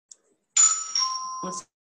Good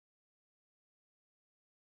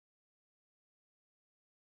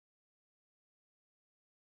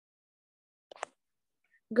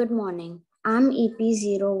morning. I'm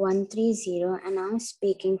EP0130 and I'm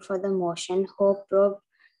speaking for the motion Hope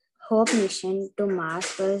mission to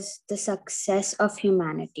Mars was the success of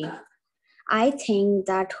humanity. I think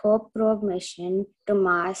that Hope probe mission to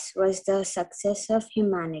Mars was the success of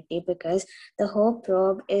humanity because the Hope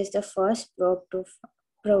probe is the first probe to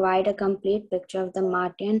provide a complete picture of the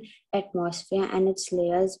Martian atmosphere and its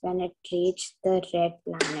layers when it reached the red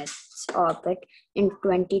planet's orbit in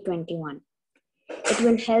 2021. It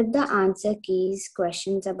will help the answer keys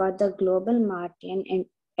questions about the global Martian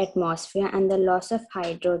atmosphere and the loss of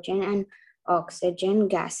hydrogen and oxygen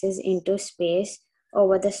gases into space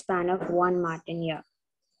over the span of one Martian year.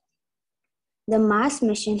 The Mars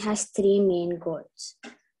mission has three main goals.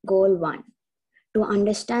 Goal 1, to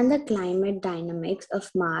understand the climate dynamics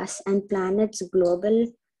of Mars and plan its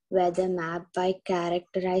global weather map by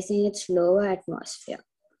characterizing its lower atmosphere.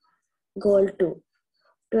 Goal 2,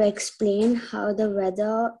 to explain how the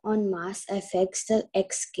weather on Mars affects the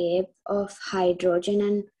escape of hydrogen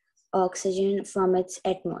and oxygen from its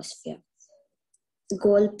atmosphere.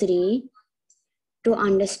 Goal 3, to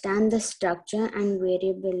understand the structure and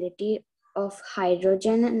variability of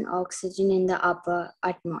hydrogen and oxygen in the upper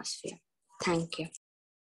atmosphere. Thank you.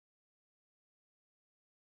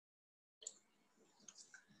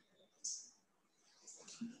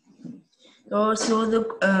 So the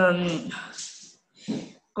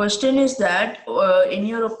question is that, in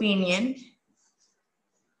your opinion,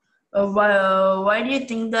 why do you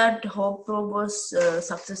think that Hope probe was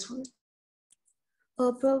successful?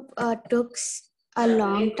 Hope probe took a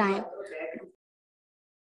long time.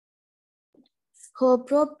 Hope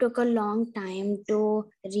probe took a long time to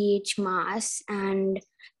reach Mars, and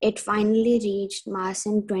it finally reached Mars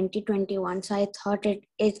in 2021. So I thought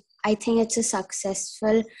I think it's a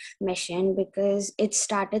successful mission because it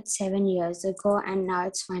started 7 years ago and now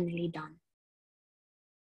it's finally done.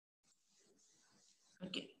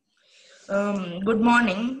 Okay. Good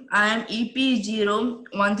morning. I am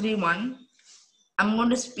EP0131. I'm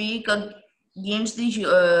going to speak against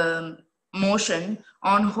the motion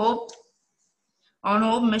on Hope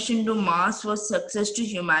mission to Mars was success to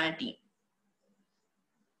humanity.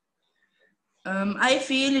 I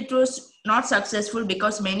feel it was not successful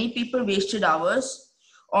because many people wasted hours.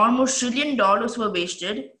 Almost $1 trillion were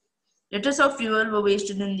wasted. Liters of fuel were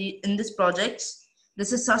wasted in these projects.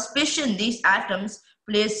 There's a suspicion these atoms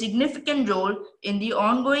play a significant role in the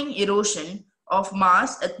ongoing erosion of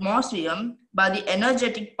Mars' atmosphere by the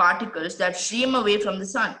energetic particles that stream away from the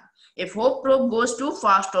sun. If Hope probe goes too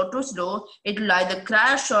fast or too slow, it will either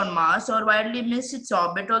crash on Mars or widely miss its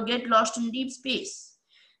orbit or get lost in deep space.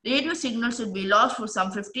 Radio signals would be lost for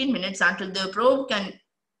some 15 minutes until the probe can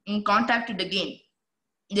contact it again.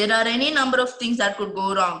 There are any number of things that could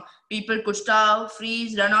go wrong. People could starve,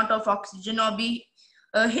 freeze, run out of oxygen, or be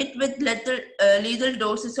hit with lethal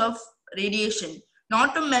doses of radiation.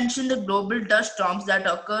 Not to mention the global dust storms that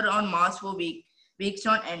occur on Mars for weeks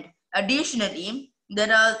on end. Additionally,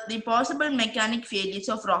 there are the possible mechanic failures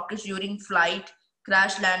of rockets during flight,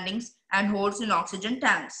 crash landings, and holes in oxygen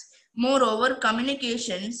tanks. Moreover,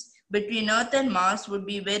 communications between Earth and Mars would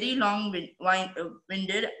be very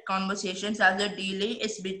long-winded conversations as the delay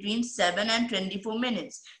is between 7 and 24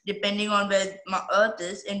 minutes, depending on where Earth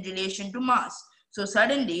is in relation to Mars. So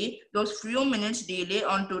suddenly, those few minutes delay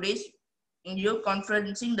on today's video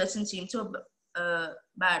conferencing doesn't seem so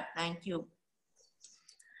bad. Thank you.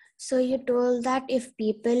 So you told that if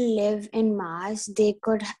people live in Mars, they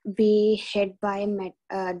could be hit by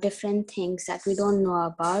different things that we don't know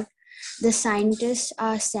about. The scientists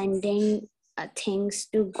are sending things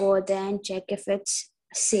to go there and check if it's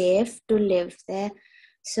safe to live there.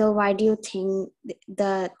 So why do you think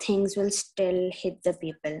the things will still hit the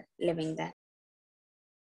people living there?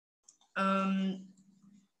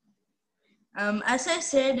 As I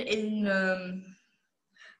said in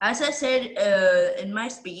my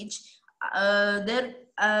speech,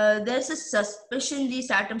 there's a suspicion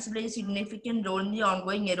these atoms play a significant role in the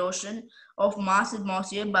ongoing erosion of Mars'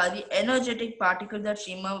 atmosphere by the energetic particles that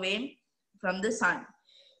stream away from the sun.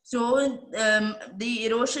 So the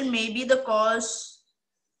erosion may be the cause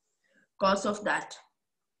of that.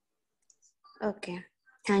 Okay,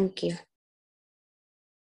 thank you.